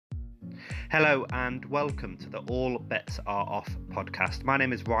Hello and welcome to the All Bets Are Off podcast. My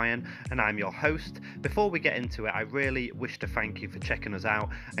name is Ryan and I'm your host. Before we get into it, I really wish to thank you for checking us out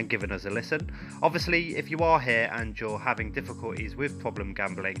and giving us a listen. Obviously, if you are here and you're having difficulties with problem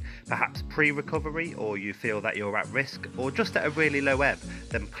gambling, perhaps pre-recovery, or you feel that you're at risk or just at a really low ebb,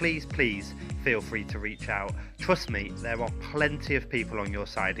 then please feel free to reach out. Trust me, there are plenty of people on your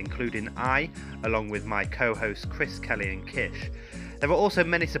side, including I, along with my co-hosts Chris, Kelly and Kish. There are also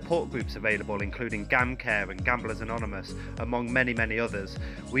many support groups available, including GamCare and Gamblers Anonymous, among many others.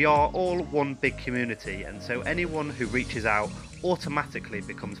 We are all one big community, and so anyone who reaches out automatically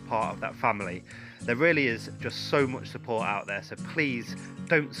becomes part of that family. There really is just so much support out there, so please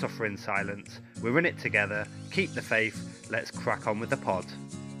don't suffer in silence. We're in it together. Keep the faith. Let's crack on with the pod.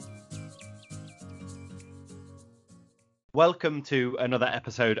 Welcome to another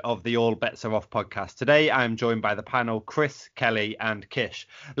episode of the All Bets Are Off podcast. Today I'm joined by the panel Chris, Kelly and Kish.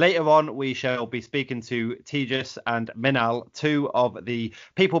 Later on we shall be speaking to Tejas and Minal, two of the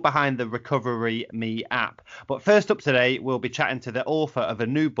people behind the Recovery Me app. But first up today we'll be chatting to the author of a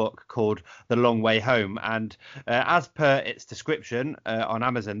new book called The Long Way Home, and as per its description on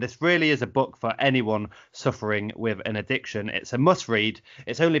Amazon, this really is a book for anyone suffering with an addiction. It's a must read.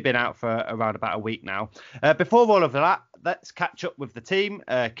 It's only been out for around about a week now. Before all of that, let's catch up with the team.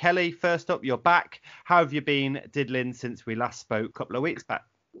 Kelly, first up, you're back. How have you been diddling since we last spoke a couple of weeks back?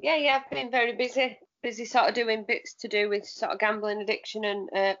 Yeah, I've been very busy sort of doing bits to do with sort of gambling addiction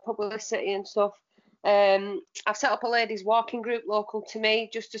and publicity and stuff. I've set up a ladies walking group local to me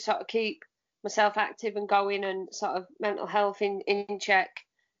just to sort of keep myself active and going and sort of mental health in check,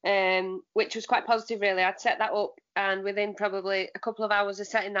 which was quite positive really. I'd set that up and within probably a couple of hours of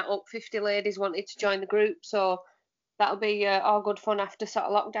setting that up, 50 ladies wanted to join the group, so that'll be all good fun after sort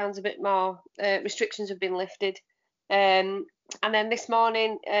of lockdowns a bit more, restrictions have been lifted. And then this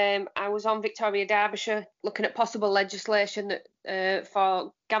morning I was on Victoria, Derbyshire, looking at possible legislation that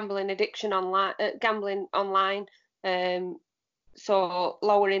for gambling addiction online, gambling online. So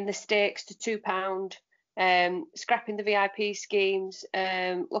lowering the stakes to £2, scrapping the VIP schemes,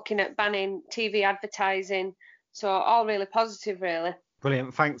 looking at banning TV advertising. So all really positive, really.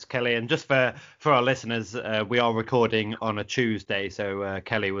 Brilliant. Thanks, Kelly. And just for our listeners, we are recording on a Tuesday. So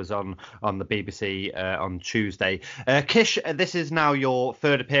Kelly was on the BBC on Tuesday. Kish, this is now your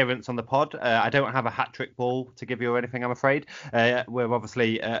third appearance on the pod. I don't have a hat-trick ball to give you or anything, I'm afraid. We're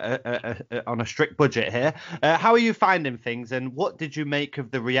obviously on a strict budget here. How are you finding things, and what did you make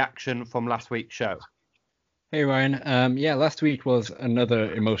of the reaction from last week's show? Hey, Ryan. Last week was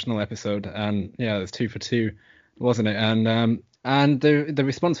another emotional episode. And yeah, it was 2 for 2, wasn't it? And the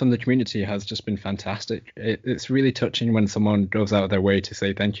response from the community has just been fantastic. It's really touching when someone goes out of their way to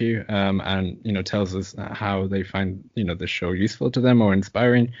say thank you, and tells us how they find the show useful to them or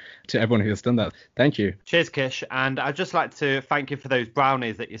inspiring. To everyone who has done that, thank you. Cheers, Kish. And I'd just like to thank you for those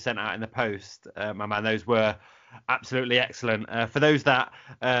brownies that you sent out in the post, my man. Those were absolutely excellent. For those that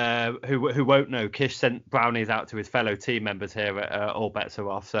who won't know, Kish sent brownies out to his fellow team members here at All Bets Are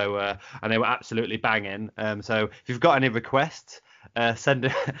Off. So and they were absolutely banging. So if you've got any requests, send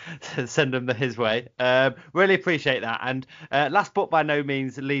them his way. Really appreciate that. And last but by no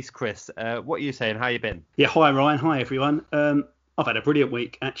means least, Chris, what are you saying? How you been? Yeah, hi Ryan, hi everyone. I've had a brilliant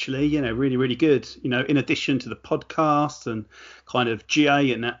week, actually, really good. In addition to the podcast and kind of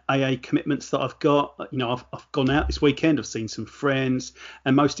GA and AA commitments that I've got, I've gone out this weekend, I've seen some friends,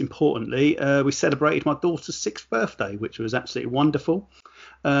 and most importantly, we celebrated my daughter's 6th birthday, which was absolutely wonderful.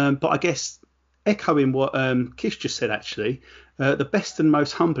 But I guess echoing what Kish just said, actually, the best and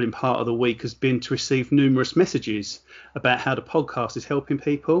most humbling part of the week has been to receive numerous messages about how the podcast is helping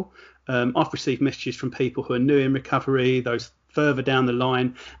people. I've received messages from people who are new in recovery, those further down the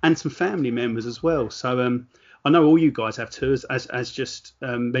line, and some family members as well. So I know all you guys have too, as just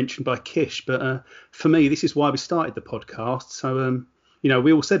mentioned by Kish, but for me, this is why we started the podcast. So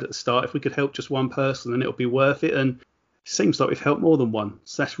we all said at the start, if we could help just one person, then it'll be worth it, and it seems like we've helped more than one.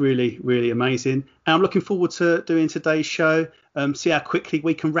 So that's really amazing, and I'm looking forward to doing today's show, see how quickly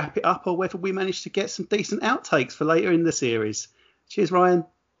we can wrap it up, or whether we manage to get some decent outtakes for later in the series. Cheers, Ryan.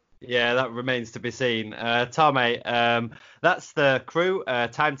 Yeah, that remains to be seen. Tame, that's the crew.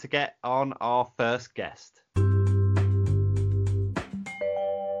 Time to get on our first guest.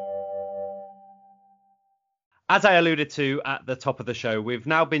 As I alluded to at the top of the show, we've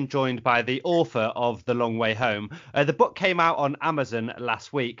now been joined by the author of The Long Way Home. The book came out on Amazon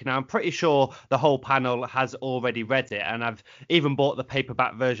last week. Now, I'm pretty sure the whole panel has already read it, and I've even bought the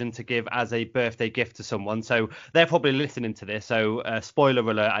paperback version to give as a birthday gift to someone. So they're probably listening to this. So spoiler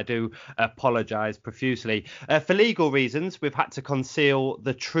alert, I do apologise profusely. For legal reasons, we've had to conceal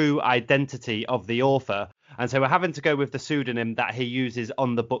the true identity of the author. And so we're having to go with the pseudonym that he uses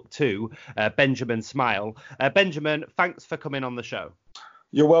on the book too, Benjamin Smile. Benjamin, thanks for coming on the show.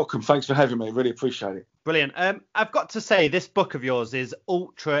 You're welcome. Thanks for having me. Really appreciate it. Brilliant. I've got to say, this book of yours is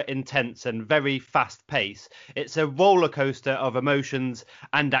ultra intense and very fast paced. It's a roller coaster of emotions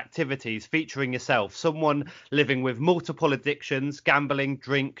and activities featuring yourself, someone living with multiple addictions, gambling,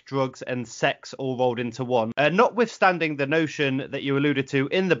 drink, drugs and sex all rolled into one. Notwithstanding the notion that you alluded to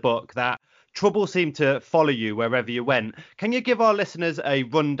in the book that trouble seemed to follow you wherever you went. Can you give our listeners a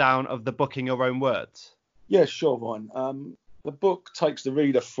rundown of the book in your own words? Yeah, sure, Ryan. The book takes the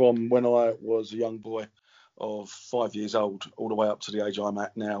reader from when I was a young boy of 5 years old all the way up to the age I'm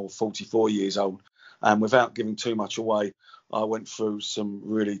at now, 44 years old. And without giving too much away, I went through some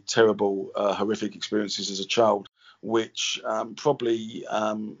really terrible, horrific experiences as a child, which probably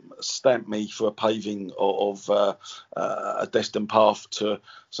stamped me for a paving of a destined path to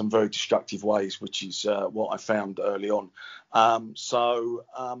some very destructive ways, which is what I found early on.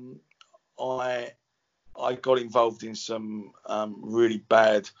 I got involved in some really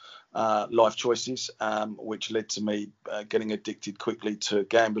bad life choices, which led to me getting addicted quickly to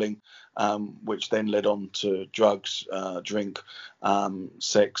gambling, which then led on to drugs, drink,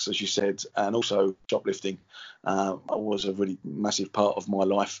 sex, as you said, and also shoplifting. Was a really massive part of my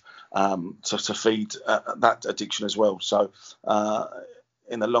life to feed that addiction as well. So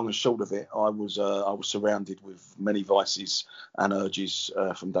in the long and short of it, I was surrounded with many vices and urges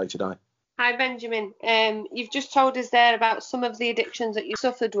from day to day. Hi, Benjamin. You've just told us there about some of the addictions that you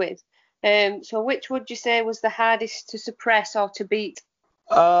suffered with. So which would you say was the hardest to suppress or to beat?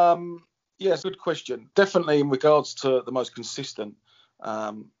 Yes, good question. Definitely in regards to the most consistent,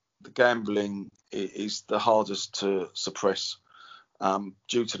 the gambling is the hardest to suppress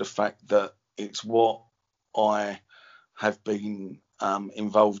due to the fact that it's what I have been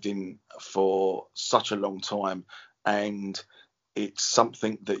involved in for such a long time, and it's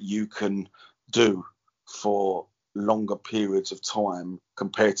something that you can do for longer periods of time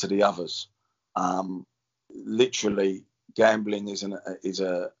compared to the others. Literally, gambling is an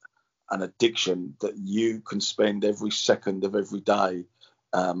addiction that you can spend every second of every day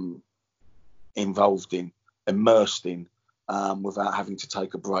involved in, immersed in, without having to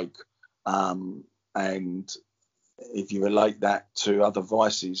take a break. And if you relate that to other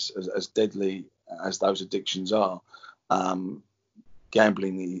vices, as deadly as those addictions are,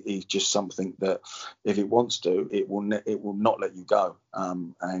 gambling is just something that, if it wants to, it will not let you go.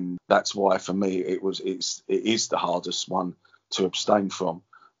 And that's why, for me, it is the hardest one to abstain from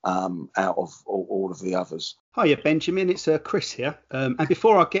out of all of the others. Hiya, Benjamin. It's Chris here. And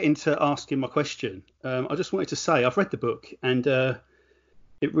before I get into asking my question, I just wanted to say I've read the book, and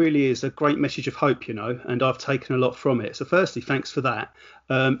it really is a great message of hope, and I've taken a lot from it. So firstly, thanks for that.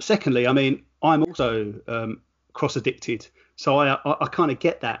 Secondly, I mean, I'm also cross-addicted. So I kind of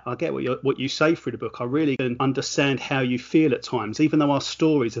get that. I get what you say through the book. I really can understand how you feel at times, even though our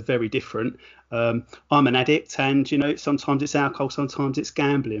stories are very different. I'm an addict, and sometimes it's alcohol, sometimes it's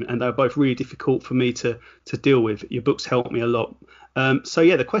gambling, and they're both really difficult for me to deal with. Your books helped me a lot. So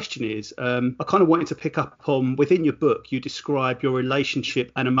yeah, the question is, I kind of wanted to pick up on, within your book, you describe your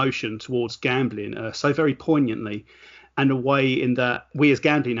relationship and emotion towards gambling so very poignantly, and a way in that we as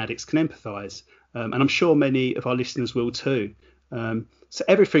gambling addicts can empathise. And I'm sure many of our listeners will too. So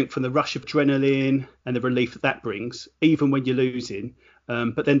everything from the rush of adrenaline and the relief that brings, even when you're losing,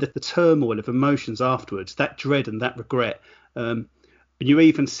 but then the turmoil of emotions afterwards, that dread and that regret. And you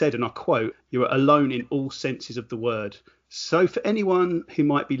even said, and I quote, "You're alone in all senses of the word." So for anyone who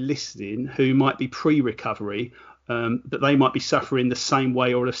might be listening, who might be pre-recovery, that they might be suffering the same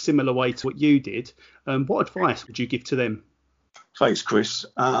way or a similar way to what you did, what advice would you give to them? Thanks, Chris.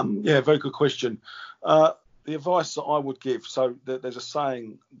 Yeah, very good question. The advice that I would give, so there's a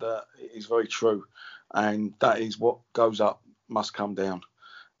saying that is very true, and that is, what goes up must come down.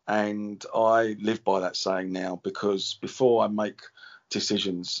 And I live by that saying now, because before I make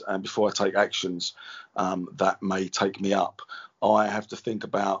decisions and before I take actions that may take me up, I have to think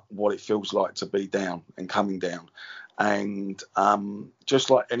about what it feels like to be down and coming down. And just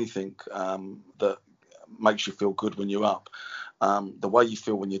like anything that makes you feel good when you're up, the way you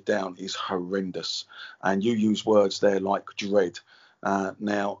feel when you're down is horrendous. And you use words there like dread.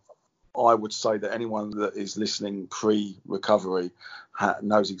 Now, I would say that anyone that is listening pre-recovery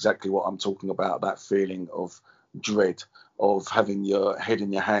knows exactly what I'm talking about, that feeling of dread, of having your head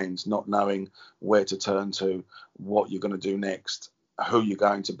in your hands, not knowing where to turn to, what you're going to do next, who you're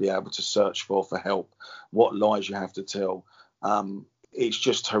going to be able to search for help, what lies you have to tell. It's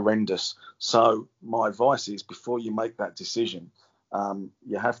just horrendous. So my advice is, before you make that decision,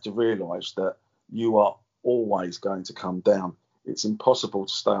 you have to realise that you are always going to come down. It's impossible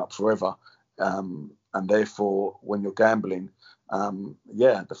to stay up forever. And therefore, when you're gambling,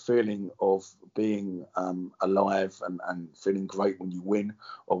 the feeling of being alive and feeling great when you win,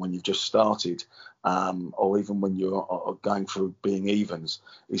 or when you've just started, or even when you're going through being evens,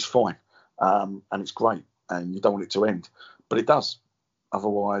 is fine. And it's great, and you don't want it to end. But it does.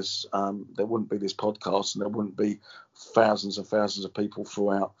 Otherwise, there wouldn't be this podcast, and there wouldn't be thousands and thousands of people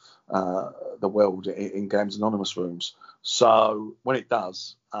throughout the world in Games Anonymous rooms. So when it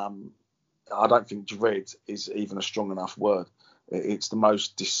does, I don't think dread is even a strong enough word. It's the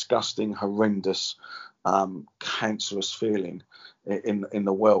most disgusting, horrendous, cancerous feeling in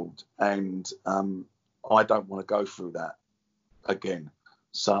the world, and I don't want to go through that again.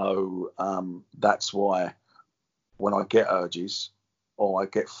 So that's why when I get urges or I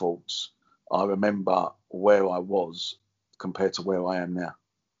get thoughts, I remember where I was compared to where I am now.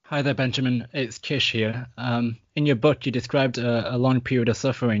 Hi there, Benjamin. It's Kish here. In your book, you described a long period of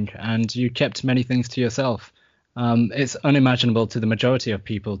suffering, and you kept many things to yourself. It's unimaginable to the majority of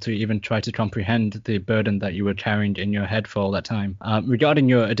people to even try to comprehend the burden that you were carrying in your head for all that time. Regarding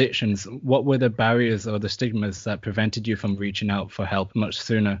your addictions, what were the barriers or the stigmas that prevented you from reaching out for help much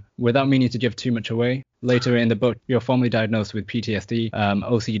sooner? Without meaning to give too much away, later in the book, you're formally diagnosed with PTSD,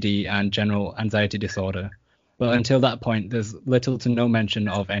 OCD, and general anxiety disorder. But until that point, there's little to no mention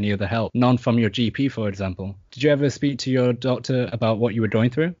of any other help, none from your GP, for example. Did you ever speak to your doctor about what you were going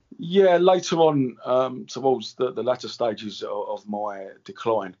through? Yeah, later on, towards the latter stages of my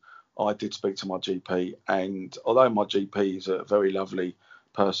decline, I did speak to my GP. And although my GP is a very lovely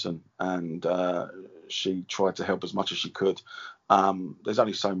person, and she tried to help as much as she could, there's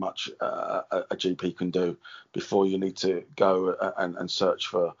only so much a GP can do before you need to go and search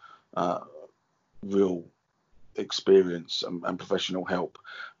for real experience and professional help.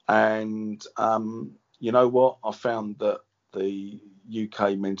 And you know what? I found that the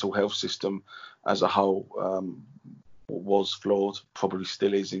UK mental health system as a whole was flawed, probably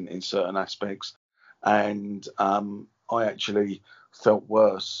still is in certain aspects. And I actually felt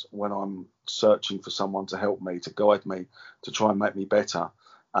worse when I'm searching for someone to help me, to guide me, to try and make me better,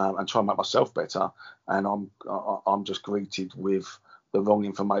 and try and make myself better. And I'm just greeted with the wrong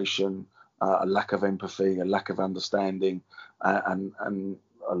information, a lack of empathy, a lack of understanding, and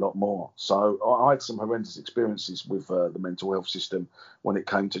a lot more. So I had some horrendous experiences with the mental health system when it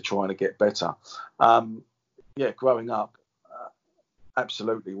came to trying to get better. Growing up,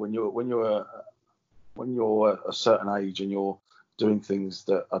 absolutely. When you're a certain age and you're doing things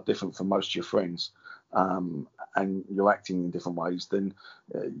that are different from most of your friends, and you're acting in different ways, then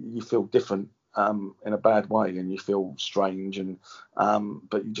you feel different in a bad way, and you feel strange, and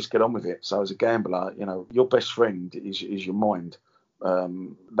but you just get on with it. So as a gambler, your best friend is your mind.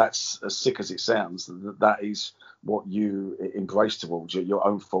 That's as sick as it sounds. That is what you embrace towards your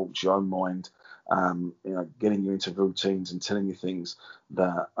own thoughts, your own mind. Getting you into routines and telling you things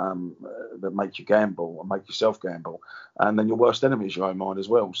that make you gamble and make yourself gamble. And then your worst enemy is your own mind as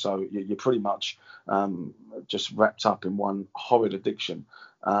well. So you're pretty much just wrapped up in one horrid addiction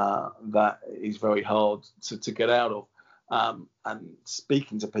that is very hard to get out of. And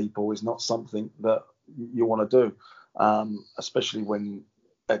speaking to people is not something that you want to do, especially when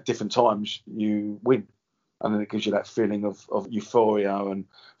at different times you win. And then it gives you that feeling of euphoria and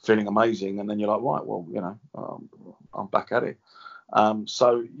feeling amazing. And then you're like, right, well, I'm back at it.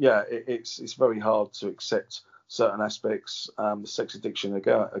 It's very hard to accept certain aspects. The sex addiction,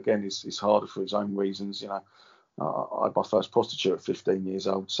 again, is harder for its own reasons. I had my first prostitute at 15 years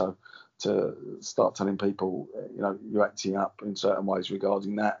old. So to start telling people, you're acting up in certain ways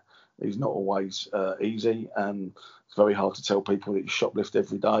regarding that is not always easy. And it's very hard to tell people that you shoplift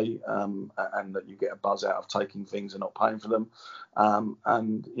every day, and that you get a buzz out of taking things and not paying for them.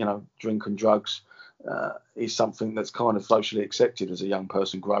 And drink and drugs is something that's kind of socially accepted as a young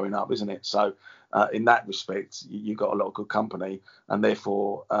person growing up, isn't it? So in that respect, you got a lot of good company, and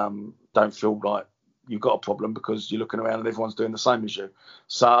therefore don't feel like you've got a problem because you're looking around and everyone's doing the same as you.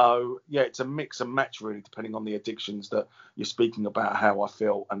 So it's a mix and match really, depending on the addictions that you're speaking about, how I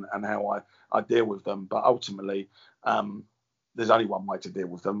feel and how I deal with them. But ultimately, there's only one way to deal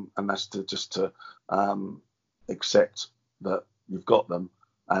with them, and that's to accept that you've got them,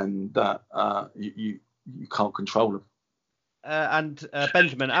 and that you can't control them.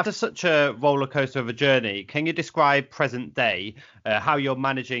 Benjamin, after such a roller coaster of a journey, can you describe present day, how you're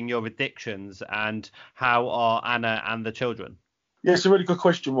managing your addictions, and how are Anna and the children? Yeah, it's a really good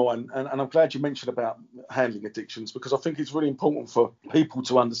question, Ryan, and I'm glad you mentioned about handling addictions, because I think it's really important for people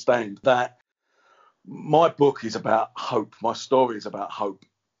to understand that my book is about hope. My story is about hope.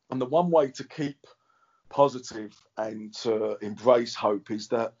 And the one way to keep positive and to embrace hope is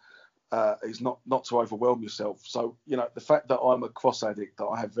that is not to overwhelm yourself. So, the fact that I'm a cross addict, that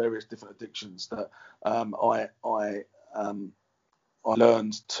I have various different addictions, that I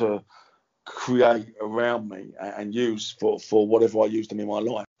learned to create around me and use for whatever I used them in my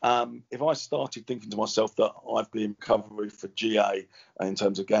life. If I started thinking to myself that I've been in recovery for GA in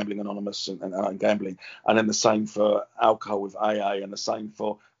terms of Gambling Anonymous and gambling, and then the same for alcohol with AA, and the same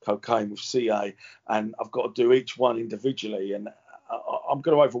for cocaine with CA, and I've got to do each one individually, and I'm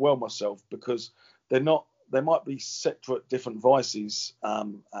going to overwhelm myself, because they're not. They might be separate, different vices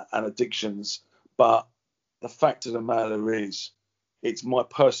and addictions, but the fact of the matter is, it's my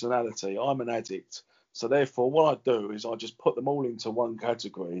personality. I'm an addict. So therefore, what I do is I just put them all into one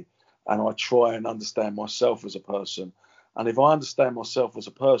category, and I try and understand myself as a person. And if I understand myself as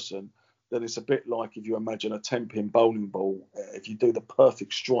a person, then it's a bit like if you imagine a 10-pin bowling ball. If you do the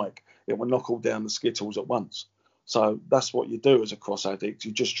perfect strike, it will knock all down the skittles at once. So that's what you do as a cross addict.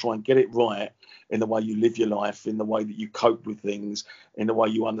 You just try and get it right in the way you live your life, in the way that you cope with things, in the way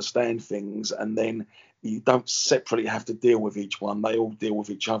you understand things, and then you don't separately have to deal with each one. They all deal with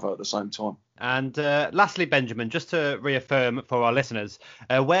each other at the same time. And lastly, Benjamin, just to reaffirm for our listeners,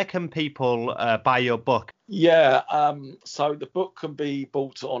 where can people buy your book? Yeah, so the book can be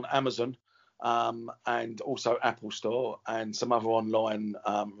bought on Amazon, and also Apple Store, and some other online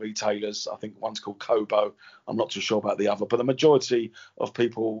retailers. I think one's called Kobo. I'm not too sure about the other, but the majority of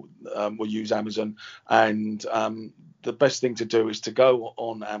people will use Amazon. And the best thing to do is to go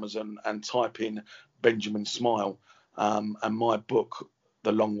on Amazon and type in Benjamin Smile, and my book,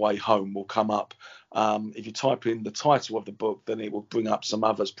 The Long Way Home, will come up. If you type in the title of the book, then it will bring up some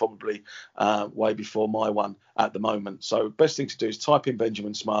others, probably way before my one at the moment. So best thing to do is type in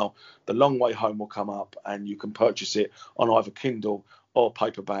Benjamin Smile, The Long Way Home will come up, and you can purchase it on either Kindle or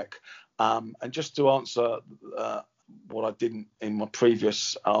paperback. And just to answer what I didn't in my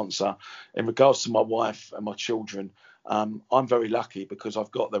previous answer, in regards to my wife and my children, I'm very lucky because I've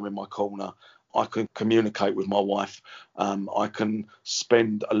got them in my corner. I can communicate with my wife. I can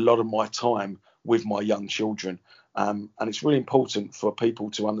spend a lot of my time with my young children. And it's really important for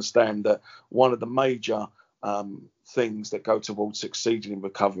people to understand that one of the major things that go towards succeeding in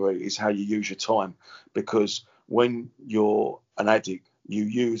recovery is how you use your time. Because when you're an addict, you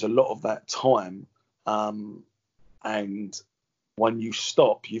use a lot of that time. And when you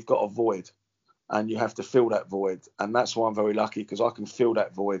stop, you've got a void, and you have to fill that void. And that's why I'm very lucky, because I can fill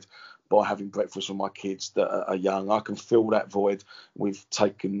that void by having breakfast with my kids that are young. I can fill that void with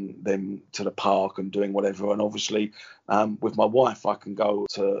taking them to the park and doing whatever. And obviously, with my wife, I can go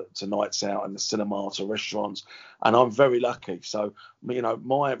to nights out in the cinema, to restaurants, and I'm very lucky. So,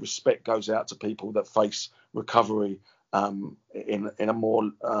 my respect goes out to people that face recovery in a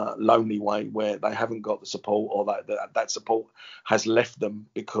more lonely way, where they haven't got the support, or that support has left them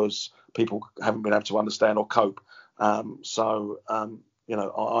because people haven't been able to understand or cope. I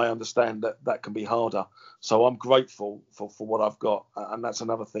understand that can be harder. So I'm grateful for what I've got. And that's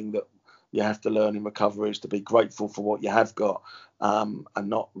another thing that you have to learn in recovery, is to be grateful for what you have got, and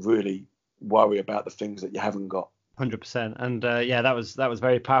not really worry about the things that you haven't got. 100%. And that was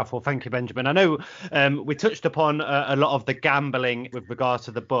very powerful. Thank you, Benjamin. I know we touched upon a lot of the gambling with regards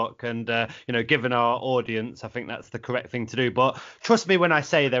to the book, and given our audience, I think that's the correct thing to do. But trust me when I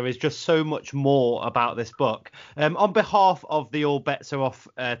say there is just so much more about this book. On behalf of the All Bets Are Off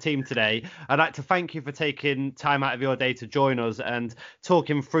team today, I'd like to thank you for taking time out of your day to join us and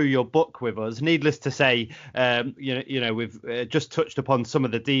talking through your book with us. Needless to say, we've just touched upon some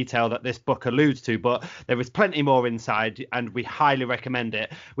of the detail that this book alludes to, but there is plenty more inside, and we highly recommend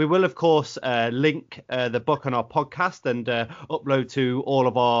it. We will, of course, link the book on our podcast and upload to all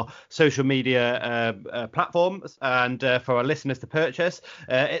of our social media platforms, and for our listeners to purchase.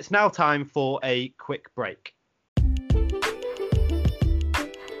 It's now time for a quick break.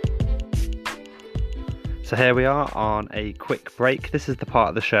 So here we are on a quick break. This is the part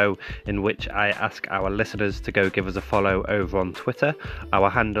of the show in which I ask our listeners to go give us a follow over on Twitter. Our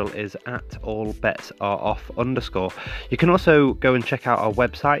handle is @allbetsareoff_. You can also go and check out our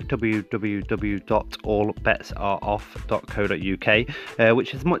website, www.allbetsareoff.co.uk,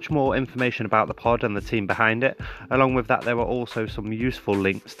 which is much more information about the pod and the team behind it. Along with that, there are also some useful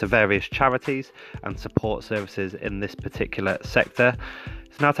links to various charities and support services in this particular sector.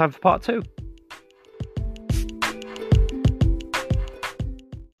 It's now time for part 2.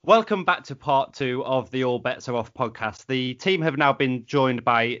 Welcome back to part 2 of the All Bets Are Off podcast. The team have now been joined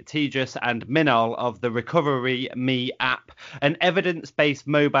by Tejas and Minal of the Recovery Me app, an evidence-based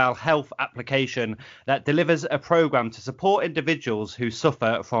mobile health application that delivers a program to support individuals who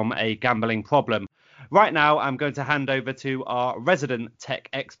suffer from a gambling problem. Right now, I'm going to hand over to our resident tech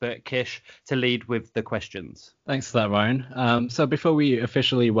expert, Kish, to lead with the questions. Thanks for that, Ryan. So before we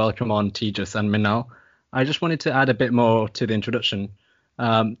officially welcome on Tejas and Minal, I just wanted to add a bit more to the introduction.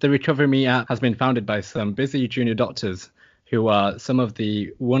 The Recovery Me app has been founded by some busy junior doctors who are some of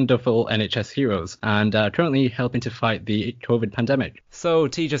the wonderful NHS heroes and are currently helping to fight the COVID pandemic. So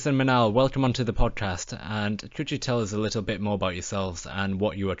Tejas and Minal, welcome onto the podcast, and could you tell us a little bit more about yourselves and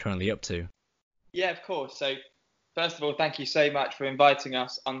what you are currently up to? Yeah, of course. So first of all, thank you so much for inviting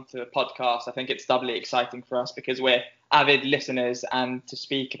us onto the podcast. I think it's doubly exciting for us because we're avid listeners, and to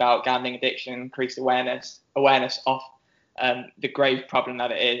speak about gambling addiction, increased awareness of the grave problem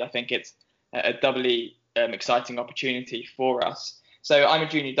that it is, I think it's a doubly exciting opportunity for us. So I'm a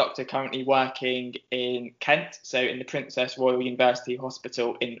junior doctor currently working in Kent, so in the Princess Royal University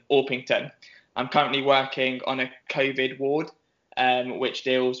Hospital in Orpington. I'm currently working on a COVID ward, which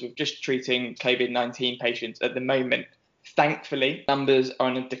deals with just treating COVID-19 patients at the moment. Thankfully, numbers are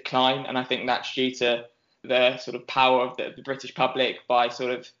on a decline, and I think that's due to the sort of power of the British public by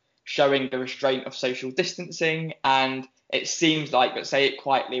sort of showing the restraint of social distancing. And it seems like, but say it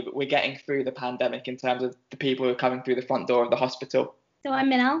quietly, but we're getting through the pandemic in terms of the people who are coming through the front door of the hospital. So I'm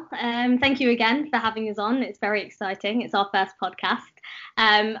Minal. Thank you again for having us on. It's very exciting. It's our first podcast.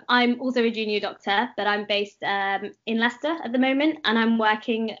 I'm also a junior doctor, but I'm based in Leicester at the moment, and I'm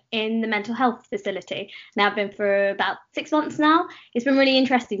working in the mental health facility. Now I've been for about 6 months now. It's been really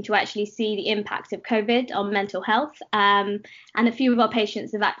interesting to actually see the impact of COVID on mental health. And a few of our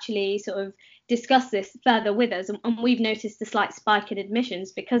patients have actually sort of discussed this further with us, and we've noticed a slight spike in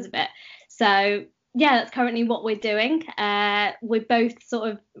admissions because of it. So yeah, that's currently what we're doing. We're both sort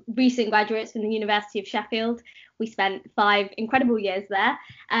of recent graduates from the University of Sheffield. We spent 5 incredible years there,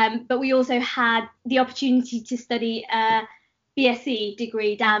 but we also had the opportunity to study a BSc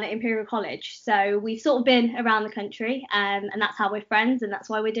degree down at Imperial College. So we've sort of been around the country, and that's how we're friends, and that's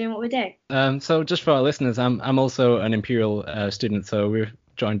why we're doing what we're doing. So just for our listeners, I'm also an Imperial student, so we're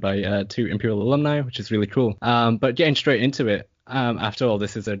joined by 2 Imperial alumni, which is really cool. But getting straight into it, after all,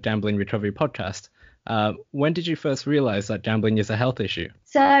 this is a gambling recovery podcast. When did you first realize that gambling is a health issue?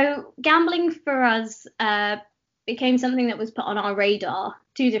 So gambling for us became something that was put on our radar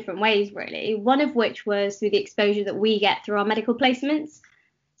 2 different ways, really. One of which was through the exposure that we get through our medical placements.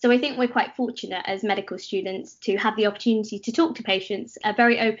 So I think we're quite fortunate as medical students to have the opportunity to talk to patients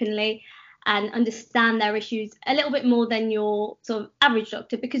very openly and understand their issues a little bit more than your sort of average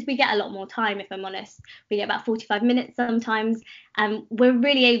doctor, because we get a lot more time, if I'm honest. We get about 45 minutes sometimes, and we're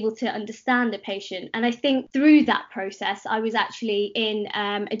really able to understand a patient. And I think through that process, I was actually in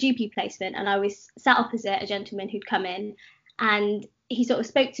a GP placement, and I was sat opposite a gentleman who'd come in, and he sort of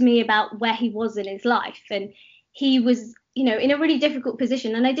spoke to me about where he was in his life. And he was, you know, in a really difficult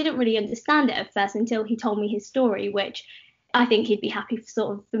position, and I didn't really understand it at first until he told me his story, which I think he'd be happy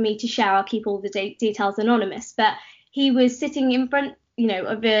for me to share. I'll keep all the details anonymous. But he was sitting in front, you know,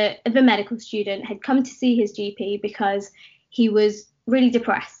 of a medical student, had come to see his GP because he was really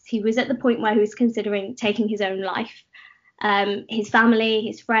depressed. He was at the point where he was considering taking his own life. His family,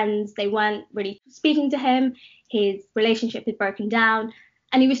 his friends, they weren't really speaking to him. His relationship had broken down,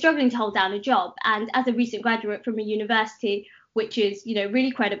 and he was struggling to hold down a job. And as a recent graduate from a university, which is, you know,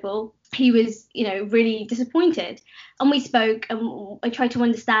 really credible, he was, you know, really disappointed. And we spoke, and I tried to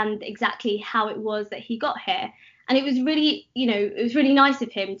understand exactly how it was that he got here. And it was really, you know, it was really nice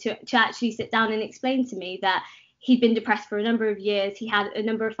of him to actually sit down and explain to me that he'd been depressed for a number of years. He had a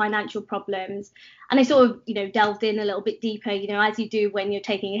number of financial problems. And I sort of, you know, delved in a little bit deeper, you know, as you do when you're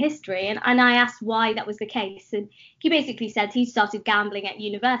taking a history. And I asked why that was the case. And he basically said he started gambling at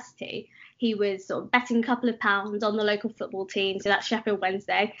university. He was sort of betting a couple of pounds on the local football team, so that's Sheffield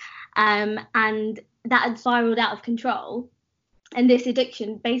Wednesday, and that had spiraled out of control, and this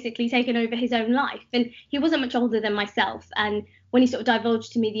addiction basically taken over his own life. And he wasn't much older than myself, and when he sort of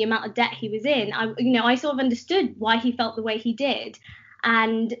divulged to me the amount of debt he was in, I sort of understood why he felt the way he did.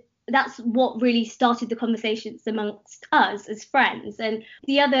 And that's what really started the conversations amongst us as friends. And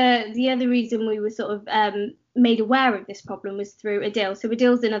the other reason we were sort of made aware of this problem was through Adil. So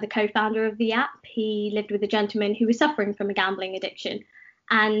Adil's another co-founder of the app. He lived with a gentleman who was suffering from a gambling addiction.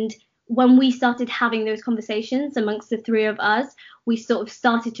 And when we started having those conversations amongst the three of us, we sort of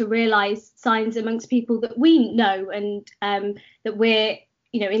started to realize signs amongst people that we know and that we're,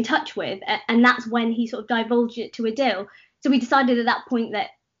 in touch with. And that's when he sort of divulged it to Adil. So we decided at that point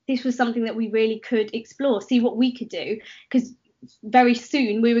that this was something that we really could explore, see what we could do, because very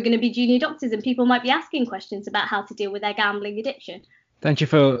soon we were going to be junior doctors and people might be asking questions about how to deal with their gambling addiction. Thank you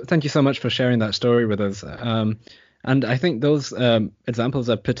so much for sharing that story with us. And I think those examples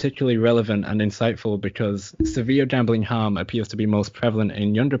are particularly relevant and insightful because severe gambling harm appears to be most prevalent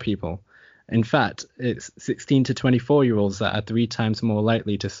in younger people. In fact, it's 16 to 24-year-olds that are 3 times more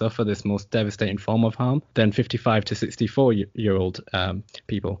likely to suffer this most devastating form of harm than 55 to 64-year-old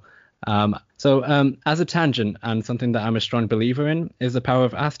people. So as a tangent, and something that I'm a strong believer in, is the power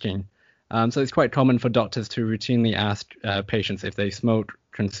of asking. So it's quite common for doctors to routinely ask patients if they smoke,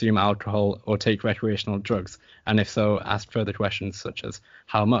 consume alcohol, or take recreational drugs, and if so, ask further questions such as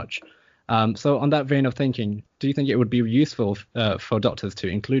how much. So on that vein of thinking, do you think it would be useful for doctors to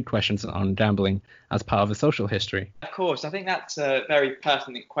include questions on gambling as part of a social history? Of course, I think that's a very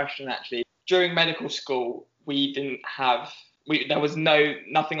pertinent question, actually. During medical school, there was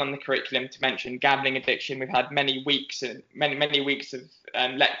nothing on the curriculum to mention gambling addiction. We've had many weeks of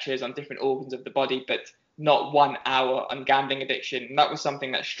lectures on different organs of the body, but not 1 hour on gambling addiction. And that was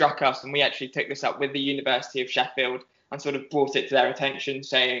something that struck us, and we actually took this up with the University of Sheffield and sort of brought it to their attention,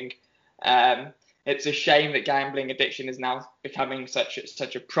 saying it's a shame that gambling addiction is now becoming such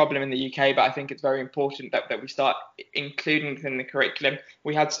a problem in the UK, but I think it's very important that we start including it in the curriculum.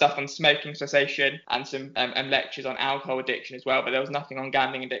 We had stuff on smoking cessation and some lectures on alcohol addiction as well, but there was nothing on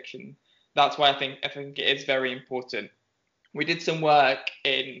gambling addiction. That's why I think it is very important. We did some work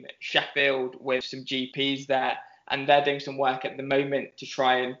in Sheffield with some GPs there, and they're doing some work at the moment to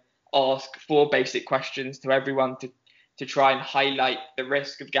try and ask 4 basic questions to everyone to try and highlight the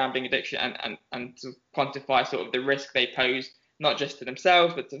risk of gambling addiction and to quantify sort of the risk they pose, not just to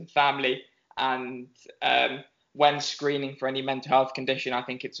themselves, but to the family. And when screening for any mental health condition, I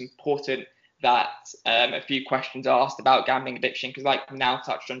think it's important that a few questions are asked about gambling addiction, because like Now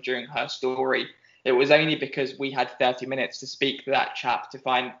touched on during her story, it was only because we had 30 minutes to speak to that chap to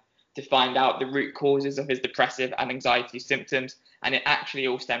find out the root causes of his depressive and anxiety symptoms. And it actually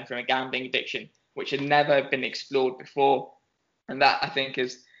all stemmed from a gambling addiction, which had never been explored before. And that, I think,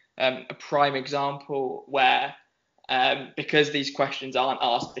 is a prime example where, because these questions aren't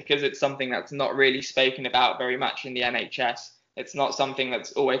asked, because it's something that's not really spoken about very much in the NHS, it's not something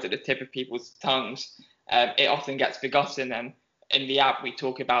that's always at the tip of people's tongues, it often gets forgotten. And in the app, we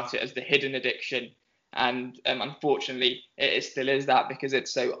talk about it as the hidden addiction. And unfortunately, it still is that, because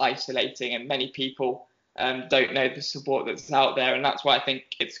it's so isolating and many people don't know the support that's out there. And that's why I think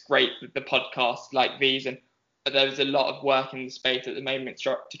it's great that the podcasts like these, and there's a lot of work in the space at the moment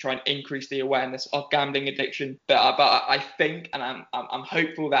to try and increase the awareness of gambling addiction. But I think, and I'm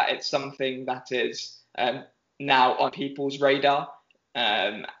hopeful that it's something that is now on people's radar.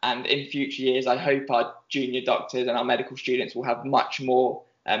 And in future years, I hope our junior doctors and our medical students will have much more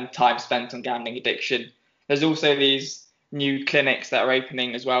time spent on gambling addiction. There's also these new clinics that are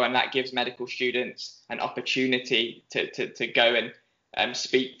opening as well, and that gives medical students an opportunity to go and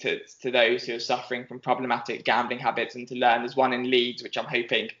speak to those who are suffering from problematic gambling habits and to learn. There's one in Leeds, which I'm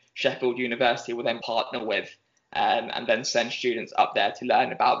hoping Sheffield University will then partner with, and then send students up there to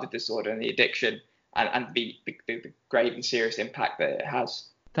learn about the disorder and the addiction and the grave and serious impact that it has.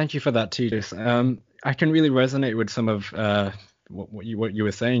 Thank you for that, Titus. I can really resonate with some of what you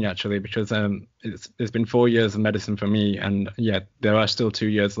were saying, actually, because it's been 4 years of medicine for me, and yeah, there are still 2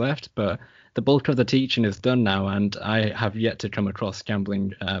 years left, but the bulk of the teaching is done now, and I have yet to come across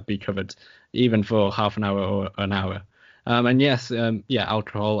gambling be covered, even for half an hour or an hour. And yes,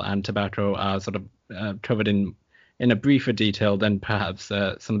 alcohol and tobacco are sort of covered in a briefer detail than perhaps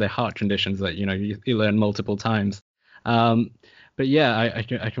some of the heart conditions that you learn multiple times. But yeah,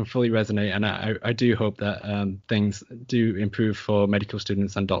 I can fully resonate, and I do hope that things do improve for medical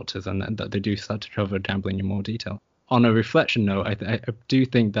students and doctors, and that they do start to cover gambling in more detail. On a reflection note, I do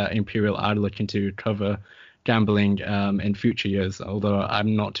think that Imperial are looking to cover gambling in future years, although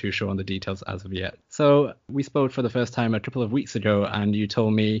I'm not too sure on the details as of yet. So we spoke for the first time a couple of weeks ago, and you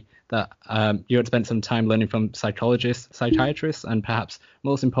told me that you had spent some time learning from psychologists, psychiatrists, and perhaps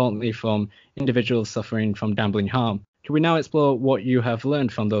most importantly from individuals suffering from gambling harm. Can we now explore what you have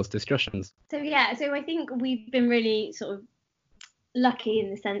learned from those discussions? So I think we've been really sort of lucky in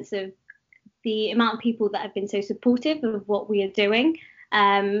the sense of the amount of people that have been so supportive of what we are doing.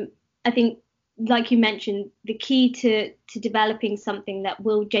 I think, like you mentioned, the key to developing something that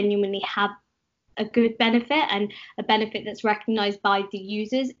will genuinely have a good benefit and a benefit that's recognised by the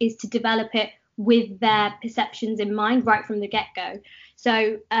users is to develop it with their perceptions in mind right from the get-go.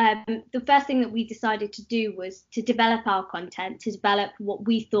 So the first thing that we decided to do was to develop our content, to develop what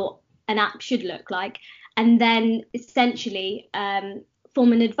we thought an app should look like, and then essentially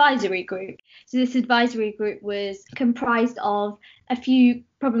form an advisory group. So this advisory group was comprised of a few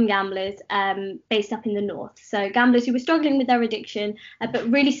problem gamblers based up in the north. So gamblers who were struggling with their addiction, but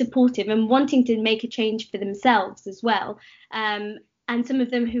really supportive and wanting to make a change for themselves as well. And some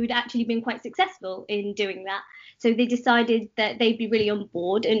of them who had actually been quite successful in doing that. So they decided that they'd be really on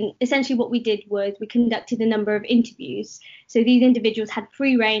board. And essentially what we did was we conducted a number of interviews. So these individuals had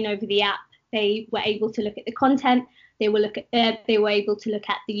free reign over the app. They were able to look at the content. They were able to look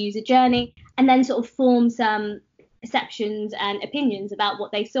at the user journey and then sort of form some perceptions and opinions about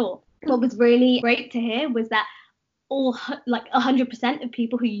what they saw. What was really great to hear was that all 100% of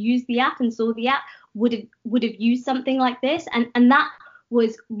people who used the app and saw the app would have used something like this, and that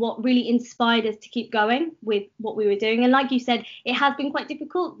was what really inspired us to keep going with what we were doing. And like you said, it has been quite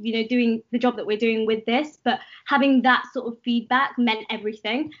difficult, doing the job that we're doing with this, but having that sort of feedback meant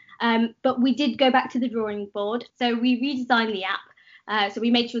everything. But we did go back to the drawing board. So we redesigned the app. So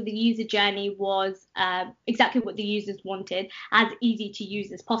we made sure the user journey was exactly what the users wanted, as easy to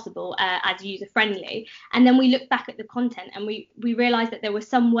use as possible, as user friendly. And then we looked back at the content and we realized that there were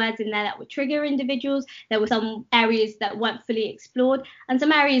some words in there that would trigger individuals. There were some areas that weren't fully explored and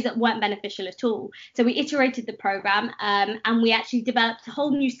some areas that weren't beneficial at all. So we iterated the program and we actually developed a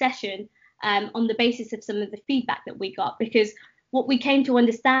whole new session on the basis of some of the feedback that we got, because what we came to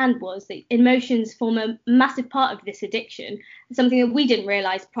understand was that emotions form a massive part of this addiction, something that we didn't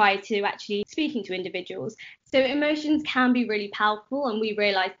realize prior to actually speaking to individuals. So emotions can be really powerful, and we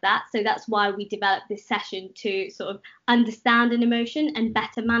realized that. So that's why we developed this session to sort of understand an emotion and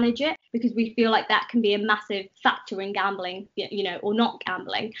better manage it, because we feel like that can be a massive factor in gambling, or not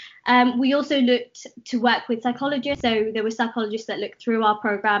gambling. We also looked to work with psychologists. So there were psychologists that looked through our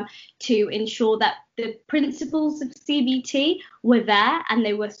program to ensure that the principles of CBT were there and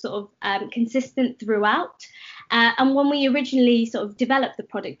they were sort of consistent throughout. And when we originally sort of developed the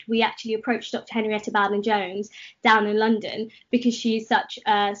product, we actually approached Dr. Henrietta Bowden-Jones down in London, because she's such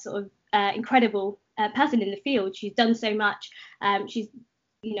a sort of incredible person in the field. She's done so much. She's,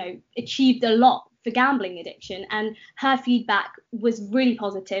 achieved a lot for gambling addiction, and her feedback was really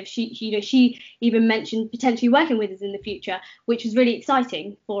positive. She even mentioned potentially working with us in the future, which was really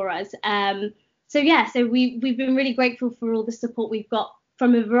exciting for us. So we've been really grateful for all the support we've got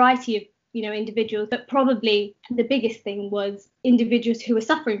from a variety of individuals, but probably the biggest thing was individuals who are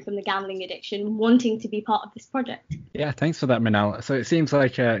suffering from the gambling addiction wanting to be part of this project. Yeah, thanks for that, Manal. So it seems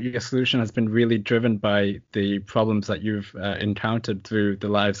like your solution has been really driven by the problems that you've encountered through the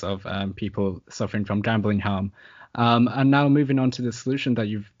lives of people suffering from gambling harm. And now moving on to the solution that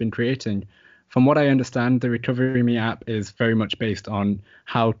you've been creating. From what I understand, the Recovery Me app is very much based on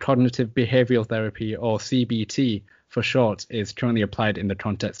how cognitive behavioral therapy, or CBT for short, is currently applied in the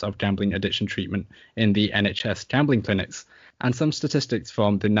context of gambling addiction treatment in the NHS gambling clinics. And some statistics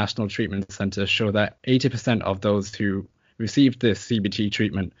from the National Treatment Centre show that 80% of those who received this CBT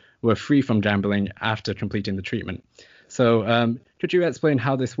treatment were free from gambling after completing the treatment. So could you explain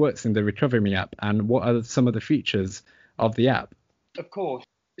how this works in the Recovery Me app, and what are some of the features of the app? Of course.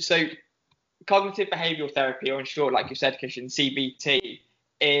 So cognitive behavioural therapy, or in short, like you said, Kishan, CBT,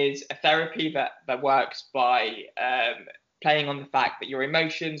 is a therapy that works by playing on the fact that your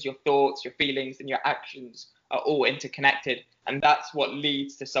emotions, your thoughts, your feelings, and your actions are all interconnected. And that's what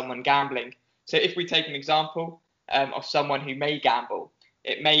leads to someone gambling. So if we take an example of someone who may gamble,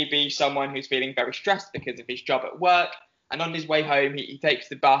 it may be someone who's feeling very stressed because of his job at work. And on his way home, he takes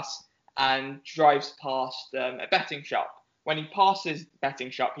the bus and drives past a betting shop. When he passes the betting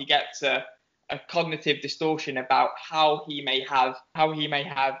shop, he gets a cognitive distortion about how he may have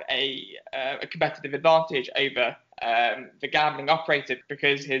a competitive advantage over the gambling operator,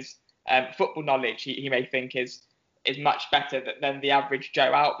 because his football knowledge he may think is much better than the average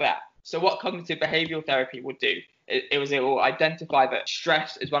Joe out there. So what cognitive behavioural therapy would do, it will identify that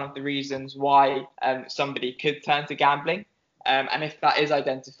stress is one of the reasons why somebody could turn to gambling. And if that is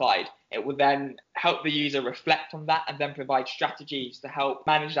identified, it will then help the user reflect on that and then provide strategies to help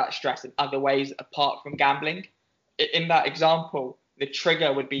manage that stress in other ways apart from gambling. In that example, the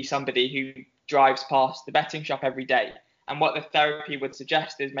trigger would be somebody who drives past the betting shop every day. And what the therapy would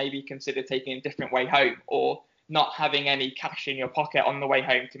suggest is maybe consider taking a different way home, or not having any cash in your pocket on the way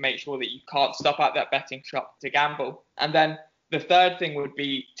home to make sure that you can't stop at that betting shop to gamble. And then the third thing would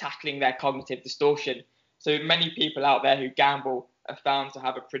be tackling their cognitive distortion. So many people out there who gamble are found to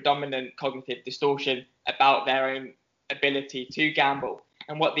have a predominant cognitive distortion about their own ability to gamble.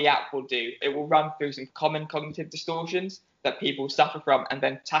 And what the app will do, it will run through some common cognitive distortions that people suffer from, and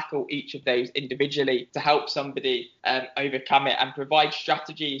then tackle each of those individually to help somebody overcome it, and provide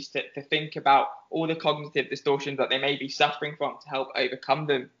strategies to think about all the cognitive distortions that they may be suffering from to help overcome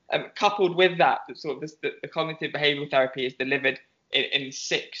them. Coupled with that, the cognitive behavioural therapy is delivered in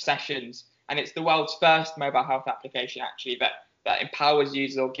 6 sessions, and it's the world's first mobile health application actually that empowers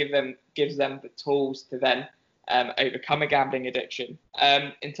users or gives them the tools to then overcome a gambling addiction.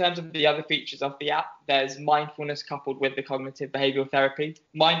 In terms of the other features of the app, there's mindfulness coupled with the cognitive behavioural therapy.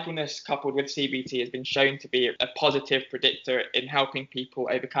 Mindfulness coupled with CBT has been shown to be a positive predictor in helping people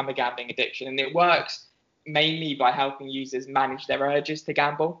overcome a gambling addiction, and it works mainly by helping users manage their urges to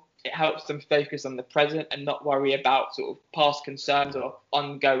gamble. It helps them focus on the present and not worry about sort of past concerns or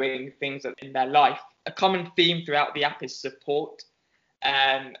ongoing things in their life. A common theme throughout the app is support.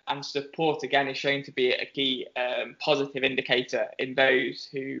 And support, again, is shown to be a key positive indicator in those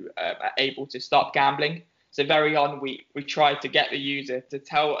who are able to stop gambling. So very on, we try to get the user to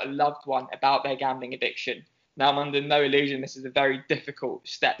tell a loved one about their gambling addiction. Now, I'm under no illusion this is a very difficult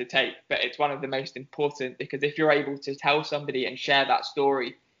step to take, but it's one of the most important, because if you're able to tell somebody and share that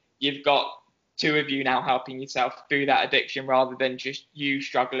story, you've got 2 of you now helping yourself through that addiction rather than just you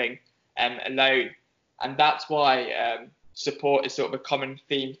struggling alone. And that's why support is sort of a common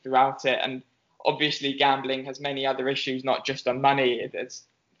theme throughout it. And obviously gambling has many other issues, not just on money. There's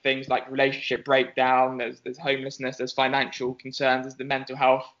things like relationship breakdown, there's homelessness, there's financial concerns, there's the mental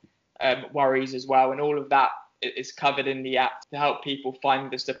health worries as well, and all of that is covered in the app to help people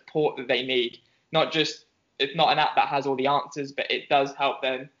find the support that they need. It's not an app that has all the answers, but it does help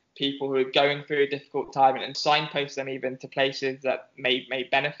them, people who are going through a difficult time, and signpost them even to places that may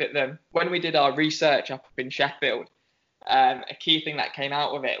benefit them. When we did our research up in Sheffield, a key thing that came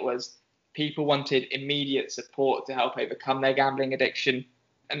out of it was people wanted immediate support to help overcome their gambling addiction.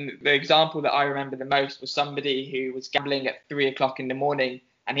 And the example that I remember the most was somebody who was gambling at 3 o'clock in the morning.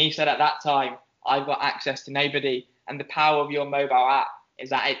 And he said at that time, I've got access to nobody. And the power of your mobile app is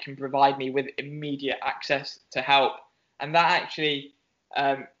that it can provide me with immediate access to help. And that actually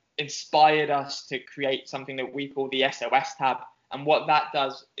inspired us to create something that we call the SOS tab. And what that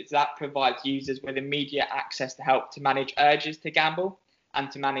does is that provides users with immediate access to help to manage urges to gamble and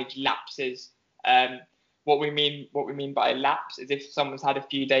to manage lapses. What we mean by a lapse is if someone's had a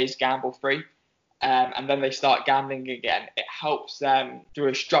few days gamble free and then they start gambling again, it helps them through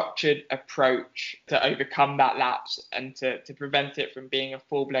a structured approach to overcome that lapse and to prevent it from being a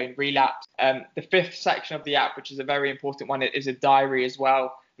full-blown relapse. The 5th section of the app, which is a very important one, is a diary as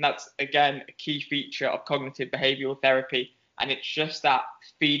well. And that's, again, a key feature of cognitive behavioural therapy. And it's just that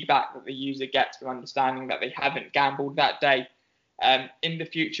feedback that the user gets from understanding that they haven't gambled that day. In the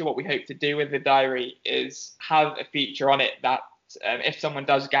future, what we hope to do with the diary is have a feature on it that if someone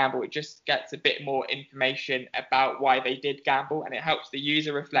does gamble, it just gets a bit more information about why they did gamble, and it helps the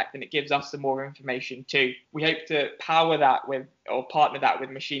user reflect, and it gives us some more information too. We hope to power that with, or partner that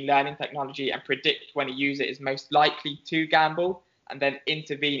with, machine learning technology and predict when a user is most likely to gamble and then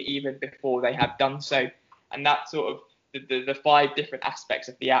intervene even before they have done so. And that's sort of the 5 different aspects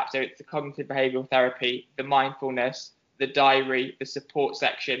of the app. So it's the cognitive behavioural therapy, the mindfulness, the diary, the support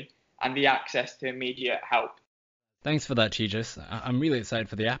section, and the access to immediate help. Thanks for that, Tejas. I'm really excited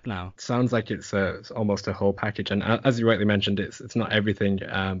for the app now. Sounds like it's almost a whole package, and as you rightly mentioned, it's not everything,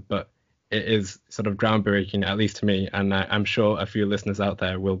 but it is sort of groundbreaking, at least to me, and I'm sure a few listeners out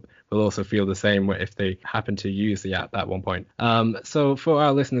there will also feel the same if they happen to use the app at one point. So for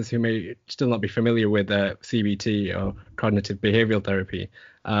our listeners who may still not be familiar with CBT or cognitive behavioral therapy,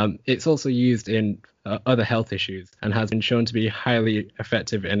 it's also used in other health issues and has been shown to be highly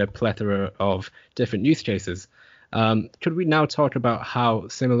effective in a plethora of different use cases. Could we now talk about how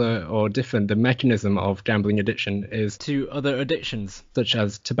similar or different the mechanism of gambling addiction is to other addictions, such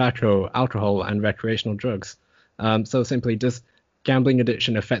as tobacco, alcohol, and recreational drugs? So simply, does gambling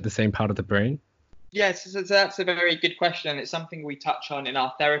addiction affect the same part of the brain? Yes, so that's a very good question. It's something we touch on in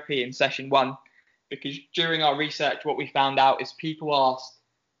our therapy in session 1, because during our research, what we found out is people asked,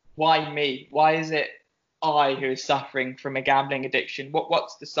 why me? Why is it I who is suffering from a gambling addiction?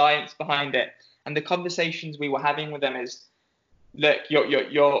 What's the science behind it? And the conversations we were having with them is look,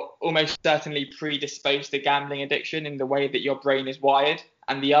 you're almost certainly predisposed to gambling addiction in the way that your brain is wired,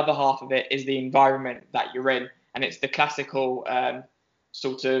 and the other half of it is the environment that you're in, and it's the classical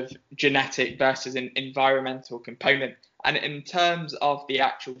sort of genetic versus an environmental component. And in terms of the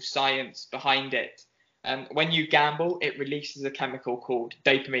actual science behind it, when you gamble, it releases a chemical called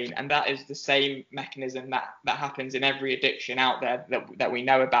dopamine, and that is the same mechanism that happens in every addiction out there that we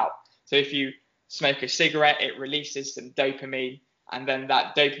know about. So if you smoke a cigarette, it releases some dopamine, and then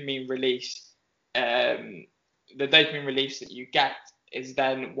that dopamine release, the dopamine release that you get is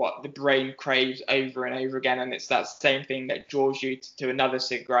then what the brain craves over and over again, and it's that same thing that draws you to another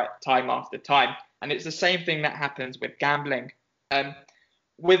cigarette time after time. And it's the same thing that happens with gambling.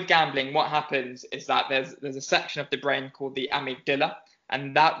 With gambling, what happens is that there's a section of the brain called the amygdala,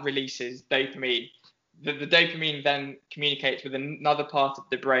 and that releases dopamine. The dopamine then communicates with another part of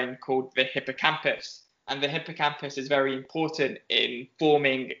the brain called the hippocampus, and the hippocampus is very important in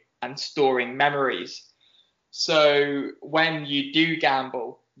forming and storing memories. So when you do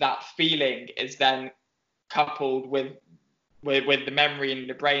gamble, that feeling is then coupled with the memory in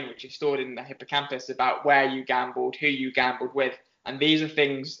the brain, which is stored in the hippocampus, about where you gambled, who you gambled with. And these are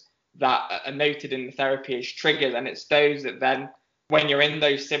things that are noted in the therapy as triggers, and it's those that then, when you're in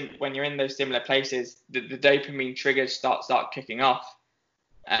those similar places, the dopamine triggers start kicking off.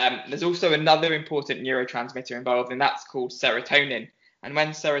 There's also another important neurotransmitter involved, and that's called serotonin. And when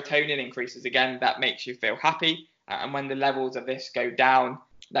serotonin increases again, that makes you feel happy. And when the levels of this go down,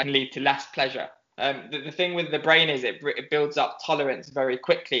 that can lead to less pleasure. The thing with the brain is it builds up tolerance very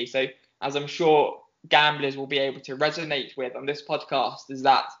quickly. So as I'm sure gamblers will be able to resonate with on this podcast, is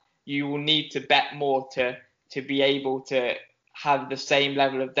that you will need to bet more to be able to have the same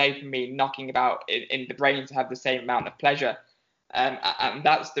level of dopamine knocking about in the brain to have the same amount of pleasure. And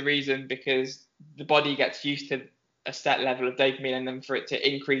that's the reason, because the body gets used to a set level of dopamine, and then for it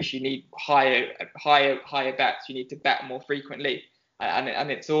to increase, you need higher bets. You need to bet more frequently. And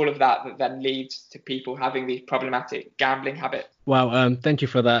it's all of that then leads to people having these problematic gambling habits. Wow, thank you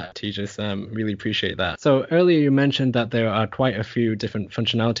for that, Tejas. Really appreciate that. So earlier you mentioned that there are quite a few different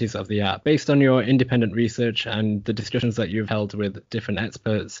functionalities of the app. Based on your independent research and the discussions that you've held with different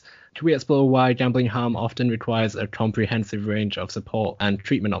experts, can we explore why gambling harm often requires a comprehensive range of support and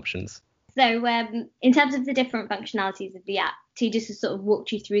treatment options? So in terms of the different functionalities of the app, Tejas has sort of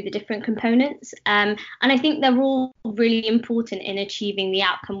walked you through the different components. And I think they're all really important in achieving the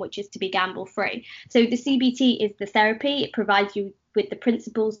outcome, which is to be gamble free. So the CBT is the therapy. It provides you with the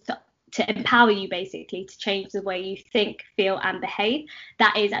principles to empower you basically to change the way you think, feel and behave.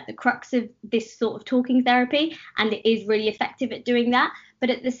 That is at the crux of this sort of talking therapy, and it is really effective at doing that. But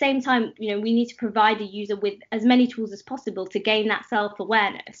at the same time, we need to provide the user with as many tools as possible to gain that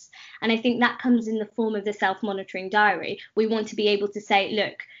self-awareness. And I think that comes in the form of the self-monitoring diary. We want to be able to say,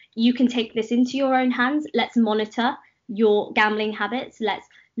 look, you can take this into your own hands. Let's monitor your gambling habits. Let's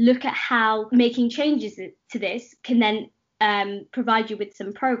look at how making changes to this can then provide you with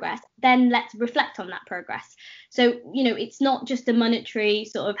some progress. Then let's reflect on that progress. So, it's not just a monetary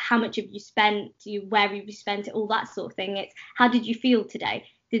sort of how much have you spent, where have you spent it, all that sort of thing. It's how did you feel today?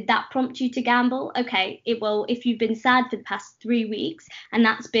 Did that prompt you to gamble? Okay, if you've been sad for the past 3 weeks and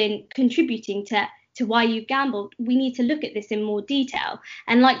that's been contributing to why you gambled, we need to look at this in more detail.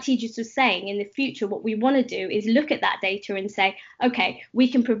 And like Tejas was saying, in the future, what we want to do is look at that data and say, okay, we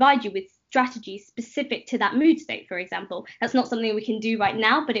can provide you with strategies specific to that mood state, for example. That's not something we can do right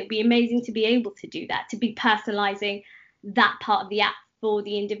now, but it'd be amazing to be able to do that, to be personalizing that part of the app for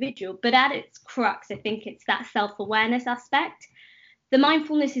the individual. But at its crux, I think it's that self-awareness aspect. The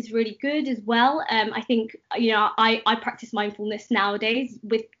mindfulness is really good as well. I think, I practice mindfulness nowadays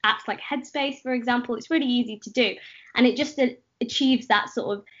with apps like Headspace, for example. It's really easy to do. And it just achieves that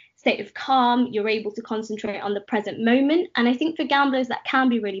sort of state of calm. You're able to concentrate on the present moment. And I think for gamblers, that can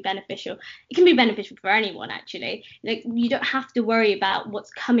be really beneficial. It can be beneficial for anyone, actually. Like, you don't have to worry about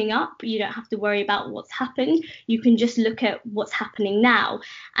what's coming up. You don't have to worry about what's happened. You can just look at what's happening now.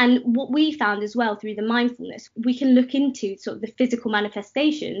 And what we found as well through the mindfulness, we can look into sort of the physical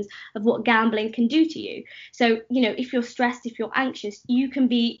manifestations of what gambling can do to you. So, if you're stressed, if you're anxious, you can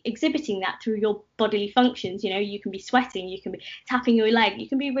be exhibiting that through your bodily functions. You can be sweating, you can be tapping your leg, you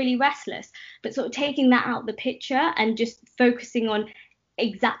can be really restless, but sort of taking that out of the picture and just focusing on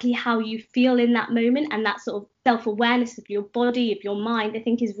exactly how you feel in that moment, and that sort of self-awareness of your body, of your mind, I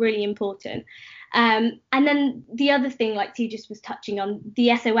think is really important. And then the other thing, like Tejas was touching on,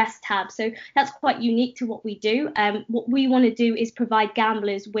 the SOS tab. So that's quite unique to what we do. What we want to do is provide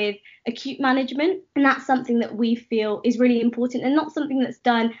gamblers with acute management, and that's something that we feel is really important and not something that's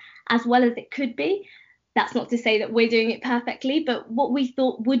done as well as it could be. That's not to say that we're doing it perfectly, but what we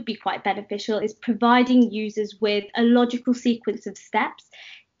thought would be quite beneficial is providing users with a logical sequence of steps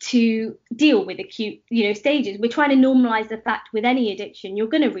to deal with acute, stages. We're trying to normalize the fact with any addiction, you're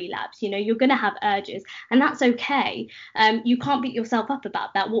going to relapse, you're going to have urges, and that's okay. You can't beat yourself up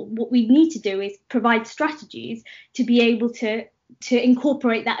about that. What we need to do is provide strategies to be able to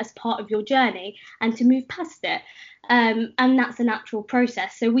incorporate that as part of your journey and to move past it. And that's a natural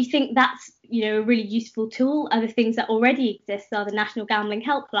process. So we think that's, a really useful tool. Other things that already exist are the National Gambling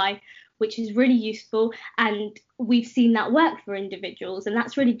Helpline, which is really useful, and we've seen that work for individuals, and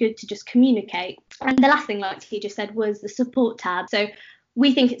that's really good to just communicate. And the last thing, like you just said, was the support tab. So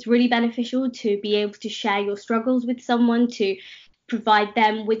we think it's really beneficial to be able to share your struggles with someone, to provide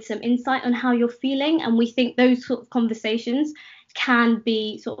them with some insight on how you're feeling, and we think those sort of conversations can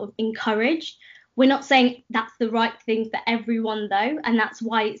be sort of encouraged. We're not saying that's the right thing for everyone, though, and that's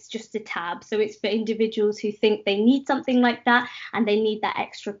why it's just a tab. So it's for individuals who think they need something like that and they need that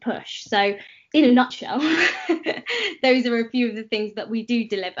extra push. So in a nutshell, those are a few of the things that we do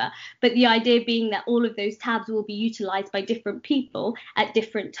deliver. But the idea being that all of those tabs will be utilised by different people at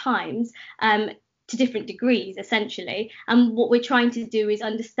different times, to different degrees, essentially. And what we're trying to do is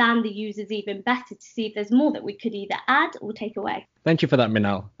understand the users even better to see if there's more that we could either add or take away. Thank you for that,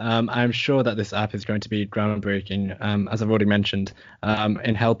 Minal. I'm sure that this app is going to be groundbreaking, as I've already mentioned,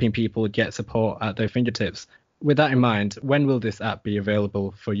 in helping people get support at their fingertips. With that in mind, when will this app be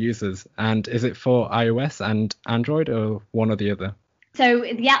available for users? And is it for iOS and Android, or one or the other? So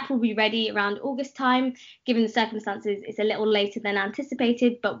the app will be ready around August time. Given the circumstances, it's a little later than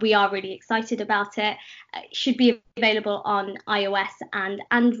anticipated, but we are really excited about it. It should be available on iOS and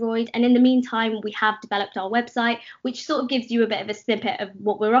Android. And in the meantime, we have developed our website, which sort of gives you a bit of a snippet of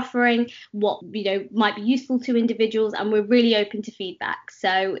what we're offering, what might be useful to individuals, and we're really open to feedback.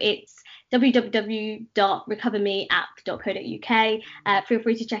 So it's www.recovermeapp.co.uk. Feel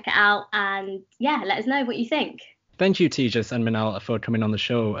free to check it out, and let us know what you think. Thank you, Tejas and Minal, for coming on the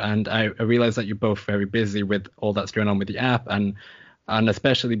show. And I realize that you're both very busy with all that's going on with the app, and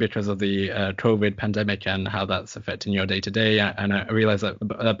especially because of the COVID pandemic and how that's affecting your day-to-day. And I realize that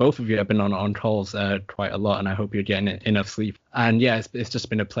both of you have been on calls quite a lot, and I hope you're getting enough sleep. And it's just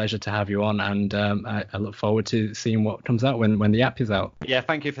been a pleasure to have you on, and I look forward to seeing what comes out when the app is out. Yeah,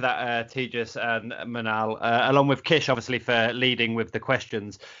 thank you for that, Tejas and Minal, along with Kish, obviously, for leading with the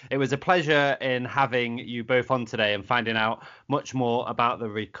questions. It was a pleasure in having you both on today and finding out much more about the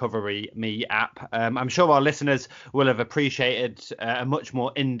Recovery Me app. I'm sure our listeners will have appreciated a much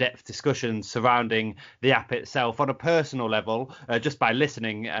more in-depth discussion surrounding the app itself on a personal level. Just by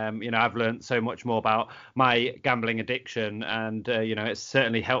listening, I've learned so much more about my gambling addiction, and it's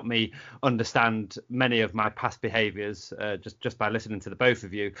certainly helped me understand many of my past behaviours just by listening to the both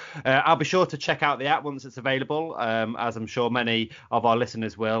of you. I'll be sure to check out the app once it's available, as I'm sure many of our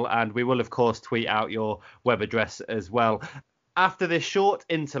listeners will, and we will of course tweet out your web address as well. After this short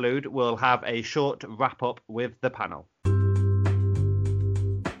interlude, we'll have a short wrap up with the panel.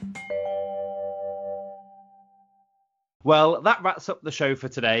 Well, that wraps up the show for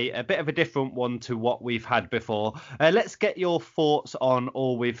today. A bit of a different one to what we've had before. Let's get your thoughts on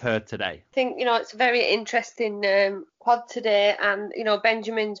all we've heard today. I think, it's a very interesting pod today, and,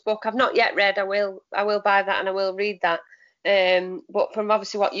 Benjamin's book, I've not yet read. I will buy that and I will read that. But from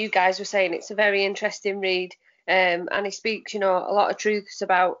obviously what you guys were saying, it's a very interesting read. And he speaks, a lot of truths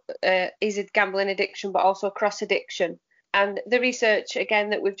about is it gambling addiction, but also cross addiction. And the research,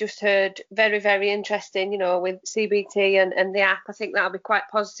 again, that we've just heard, very, very interesting, with CBT and the app. I think that'll be quite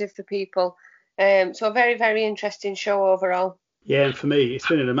positive for people. So a very, very interesting show overall. Yeah, and for me, it's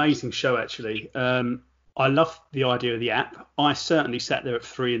been an amazing show, actually. I love the idea of the app. I certainly sat there at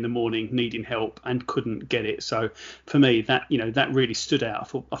 3 a.m. needing help and couldn't get it. So for me, that really stood out.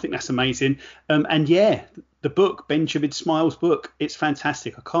 I think that's amazing. And yeah, the book, Benjamin Smiles' book, it's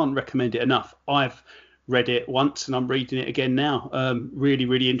fantastic. I can't recommend it enough. I've read it once and I'm reading it again now. Really,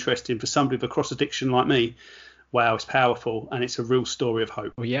 really interesting for somebody with a cross addiction like me. Wow, it's powerful, and it's a real story of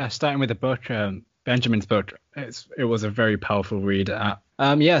hope. Well, yeah, starting with the book, Benjamin's book, it was a very powerful read.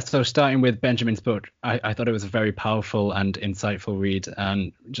 So starting with Benjamin's book, I thought it was a very powerful and insightful read,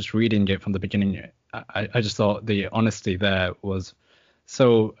 and just reading it from the beginning, I just thought the honesty there was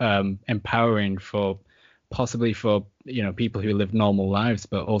so empowering for people who live normal lives,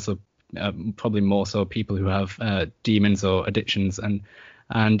 but also probably more so people who have demons or addictions, and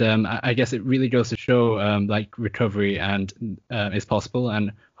I guess it really goes to show like recovery and is possible,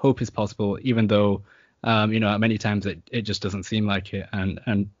 and hope is possible, even though many times it just doesn't seem like it,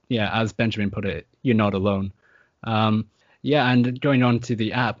 and as Benjamin put it, you're not alone. Yeah, and going on to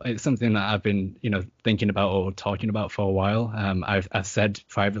the app, it's something that I've been, thinking about or talking about for a while. I've said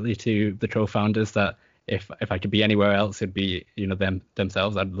privately to the Trove founders that if I could be anywhere else, it'd be,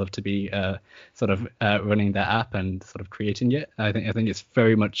 themselves. I'd love to be running that app and sort of creating it. I think it's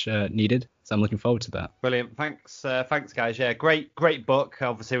very much needed. So I'm looking forward to that. Brilliant. Thanks, guys. Yeah, great book.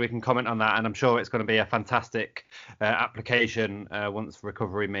 Obviously, we can comment on that, and I'm sure it's going to be a fantastic application once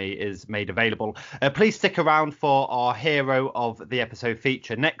Recovery Me is made available. Please stick around for our hero of the episode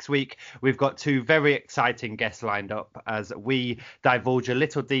feature. Next week, we've got two very exciting guests lined up as we divulge a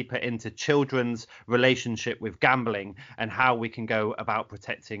little deeper into children's relationship with gambling and how we can go about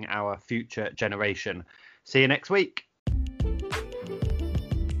protecting our future generation. See you next week.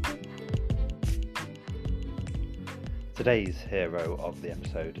 Today's hero of the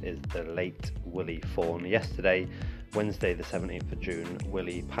episode is the late Willie Fawn. Yesterday, Wednesday the 17th of June,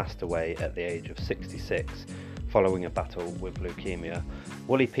 Willie passed away at the age of 66 following a battle with leukemia.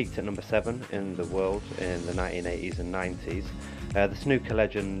 Willie peaked at number 7 in the world in the 1980s and 90s. The snooker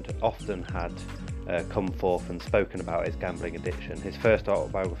legend often had come forth and spoken about his gambling addiction. His first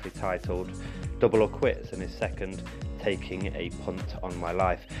autobiography titled Double or Quits, and his second Taking a Punt on My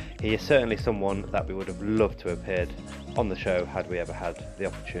Life. He is certainly someone that we would have loved to have appeared on the show had we ever had the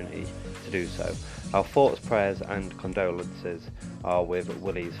opportunity to do so. Our thoughts, prayers and condolences are with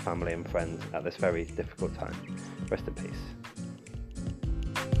Willie's family and friends at this very difficult time. Rest in peace.